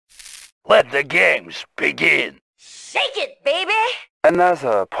Let the games begin. Shake it, baby!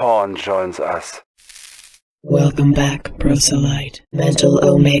 Another pawn joins us. Welcome back, Proselyte. Mental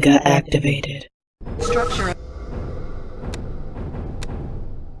Omega activated. Structure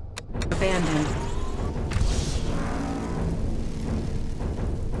abandoned.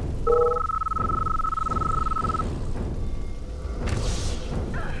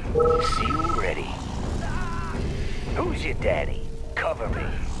 Seal ready. Who's your daddy? Cover me.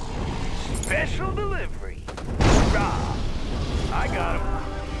 Special delivery. Rah! I got him.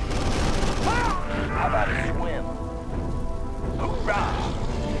 How about a swim? Hoorah!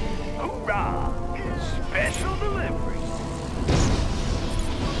 Hoorah! Special delivery.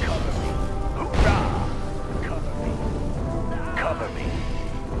 Cover me. Hoorah! Cover me. Cover me.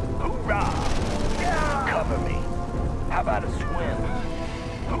 Hoorah! Cover me. How about a swim?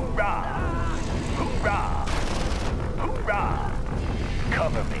 Hoorah! Hoorah! Hoorah!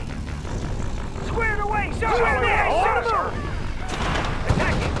 Cover me. Squared away, sir! Squared away, sir!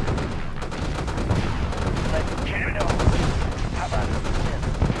 Attacking! Let's get it on. How about a swim?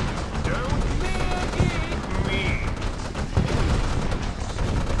 Don't make me!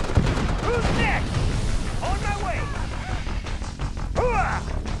 Who's next? On my way! Hooah!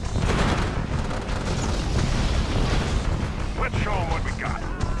 Let's show them what we got.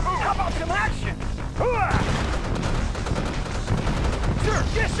 How about some action? Hooah! Sir,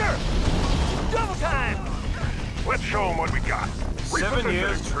 yes, sir! Double time! Let's show them what we got. 7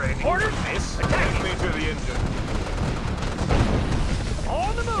 years training. Orders? Take me to the engine.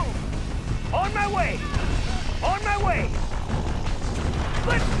 On the move! On my way! On my way!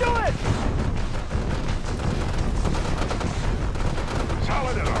 Let's do it!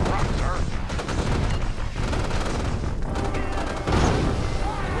 Solid as a rock, sir.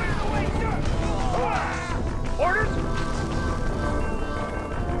 Orders?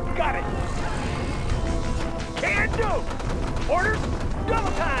 Got it. Can do. Orders?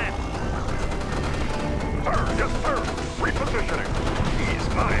 Double time. Sir, yes, sir. Repositioning. He's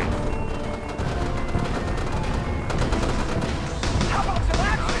mine. How about some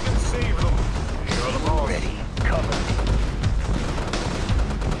action? I can save them. You're the boss. Ready. Cover.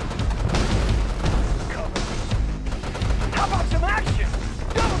 Cover. How about some action?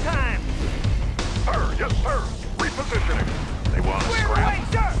 Double time. Sir, yes, sir. Repositioning. They want to Square scrap. away,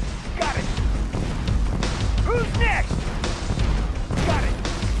 sir. Got it. Who's next? Got it.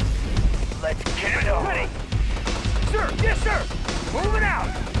 Let's get it on. Ready. Sir, yes, sir. Moving out.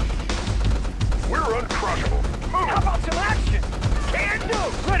 We're uncrushable. Move. How about some action? Can do.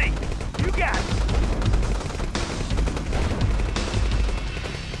 Ready. You got it.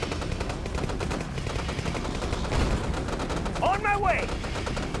 On my way.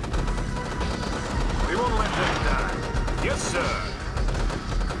 We won't let them die. Yes, sir.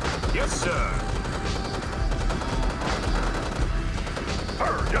 Yes, sir.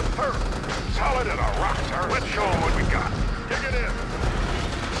 Sir, yes, sir. Solid as a rock, sir. Let's show them what we got. Dig it in.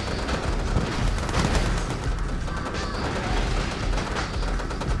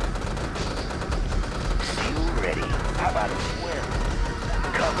 Seal ready. How about a swim?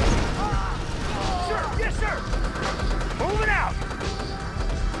 Cover. Sir, yes, sir. Moving out.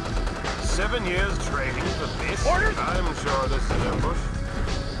 7 years training for this? Orders? I'm sure this is an ambush.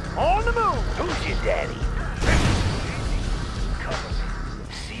 On the move. Who's your daddy? Cover.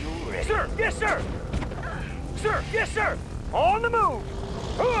 Seal ready. Sir, yes, sir. Sir, yes, sir. On the move.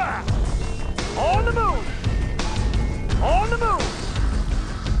 Hooah! On the move. On the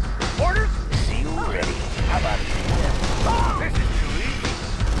move. Orders? Seal ready. How about a swim? Oh, this is too easy.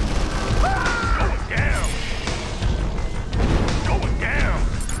 Going down. Going down.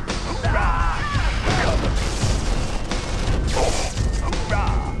 Hoorah! Cover me.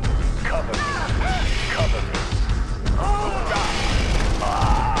 Hoorah! Cover me. Cover me. Hoorah!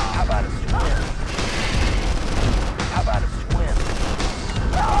 How about a swim? How about a swim?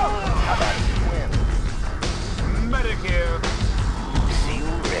 How about a swim? Medic here.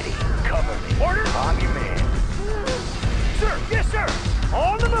 Seal ready. Cover me. Order? I'm your man. Sir, yes, sir.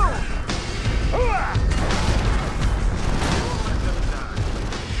 On the move. Hooah!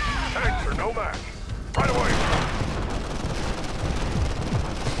 Tanks are no match. Right away.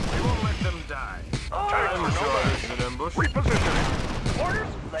 We won't let them die. Tanks are no match. This is an ambush. Repositioning.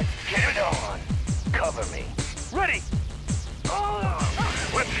 Orders? Let's get it on. Cover me. Ready.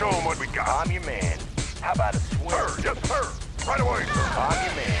 Let's show them what we got. I'm your man. How about a swim? Sir, yes, sir. Right away. I'm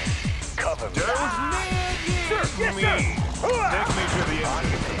your man. Cover me. Don't Sir, yes, me. sir. Take me to the I'm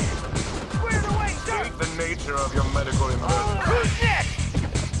engine. your man. Squared away, sir. State the nature of your medical emergency. Who's next?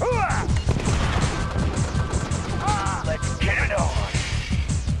 Hooah! Let's get it on.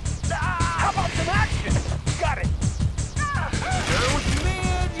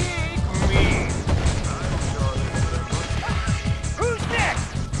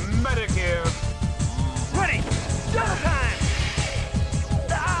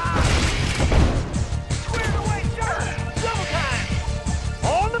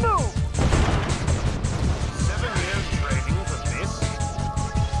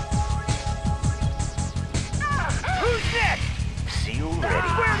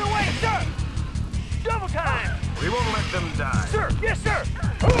 We won't let them die. Sir! Yes, sir!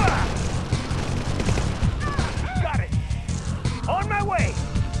 Hoo-ah! Got it! On my way!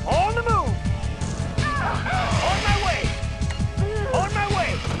 On the move! On my way! On my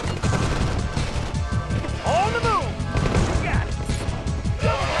way! On the move! Got it!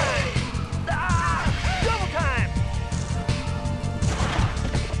 Double time! Double time!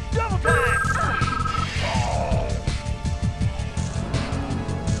 Double time!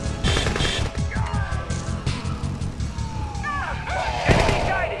 Enemy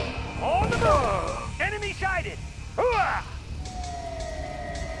sighted! On the move! Enemy sighted! Hoo-ah!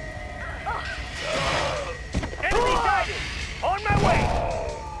 Enemy sighted! On my way!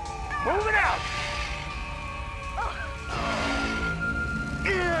 Moving out!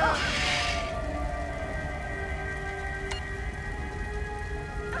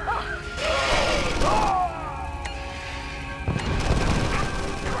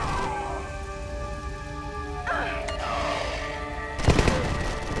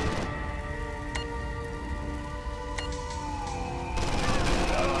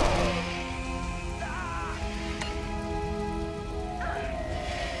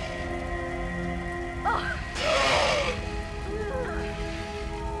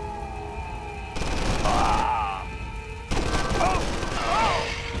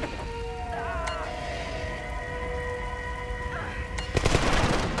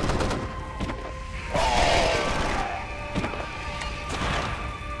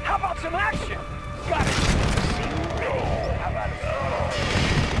 How about some action? Got it! See you ready. How about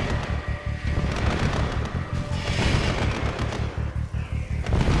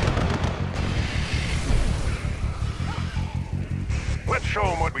Let's show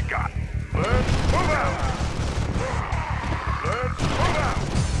them what we got. Let's move out. Let's move out.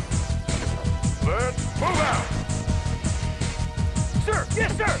 Let's move out. Sir!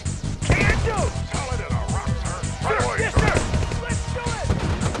 Yes, sir! Can do! Solid as a rock, sir. Sir! Right away, Yes, sir. sir! Let's do it!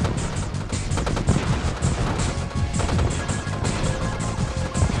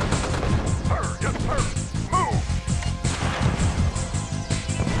 Sir, yes, sir. Move.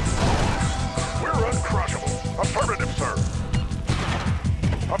 We're uncrushable. Affirmative, sir.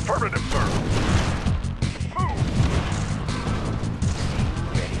 Affirmative, sir. Move.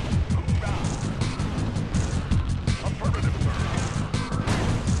 Affirmative, sir.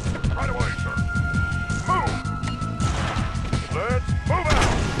 Right away, sir. Move. Let's move out.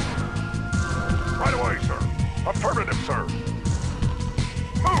 Right away, sir. Affirmative, sir.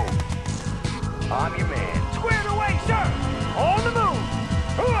 Move. I'm your man. Squared away, sir! On the move!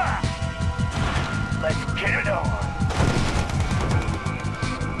 Hoo-ah! Let's get it on!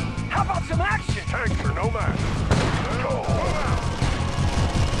 How about some action? Tanks are no match. Let's move out.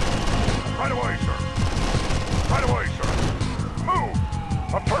 Right away, sir. Right away, sir. Move.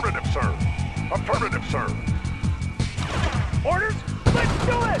 Affirmative, sir. Affirmative, sir. Orders? Let's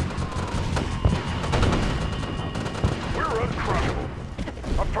do it! We're uncrushable.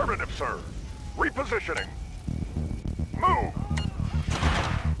 Affirmative, sir. Repositioning. Move.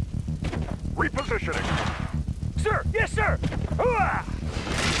 Repositioning. Sir! Yes, sir! Hoo-ah!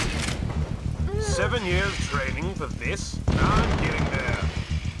 7 years training for this? I'm getting there.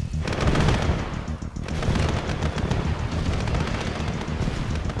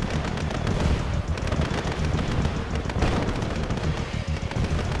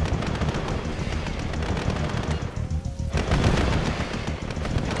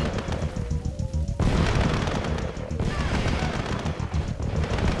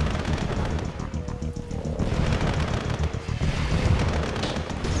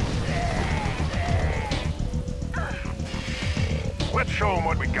 Let's show them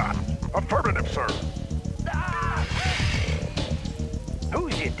what we got. Affirmative, sir.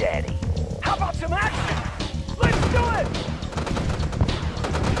 Who's your daddy? How about some action? Let's do it!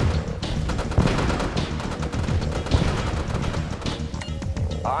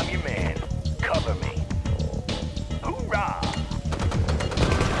 I'm your man. Cover me. Hoorah!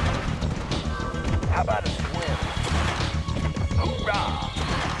 How about a swim? Hoorah!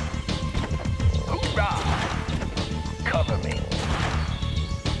 Hoorah! Cover me.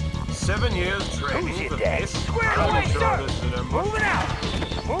 7 years training Who's your for daddy? this? Square I'm away, sure sir! this is an ambush. Moving out!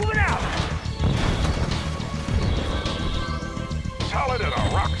 Moving out! Solid as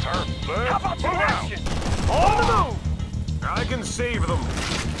a rock, sir. Let's How about some move out. action? On the move! I can save them.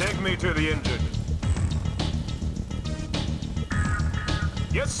 Take me to the engine.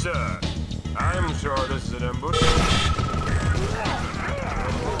 Yes, sir. I'm sure this is an ambush.